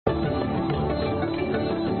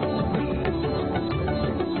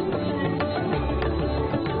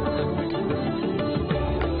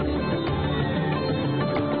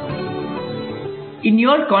In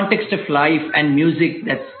your context of life and music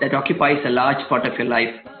that occupies a large part of your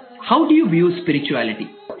life, how do you view spirituality?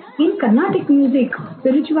 In Carnatic music,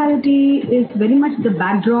 spirituality is very much the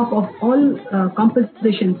backdrop of all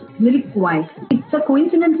compositions, lyric-wise. It's a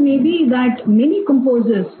coincidence maybe that many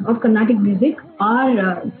composers of Carnatic music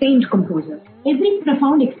are saint composers. Every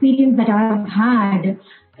profound experience that I've had,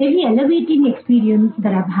 every elevating experience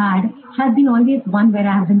that I've had has been always one where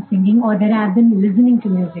I've been singing or where I've been listening to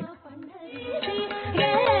music.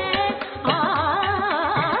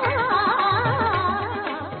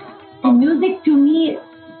 Music to me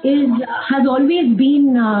has always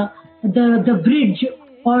been the bridge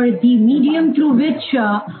or the medium through which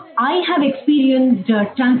I have experienced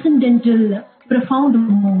transcendental, profound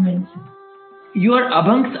moments. Your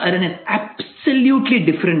abhangs are in an absolutely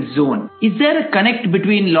different zone. Is there a connect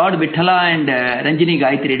between Lord Vithala and Ranjani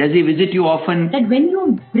Gayatri? Does he visit you often? That when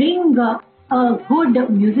you bring a good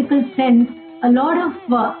musical sense, a lot of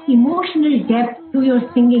emotional depth to your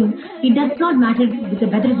singing, it does not matter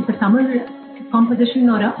whether it's a Tamil composition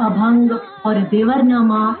or a abhang or a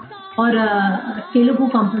devarnama or a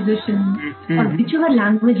Telugu composition or whichever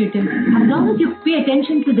language it is. As long as you pay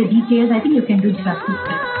attention to the details, I think you can do justice.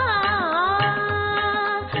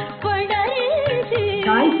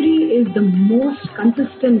 Gayatri is the most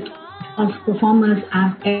consistent of performers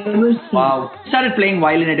I've ever seen. Wow. Started playing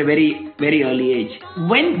violin at a very, very early age.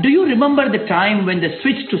 When do you remember the time when the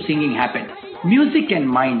switch to singing happened? Music and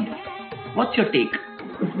mind. What's your take?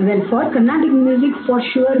 Well, for Carnatic music, for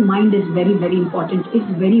sure, mind is very, very important. It's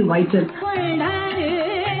very vital.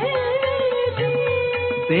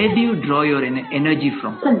 Where do you draw your energy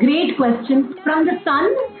from? It's a great question. From the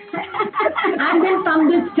sun and then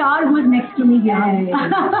from the star who's next to me here.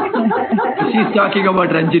 She's talking about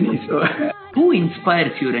Ranjani. So, who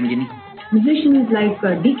inspires you, Ranjani? Musicians like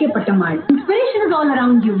D.K. Pattammal. Inspiration is all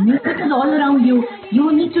around you. Music is all around you.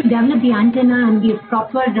 You need to develop the antenna and the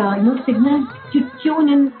proper signals to tune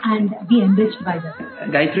in and be enriched by them.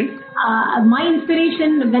 Gayatri? My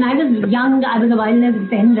inspiration, when I was young, I was a violinist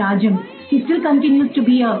with N. Rajan. He still continues to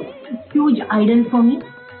be a huge idol for me.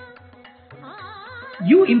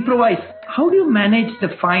 You improvise. How do you manage the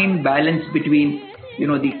fine balance between,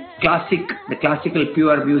 the classical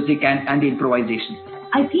pure music and the improvisation?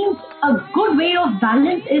 I think a good way of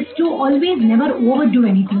balance is to always never overdo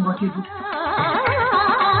anything what you do.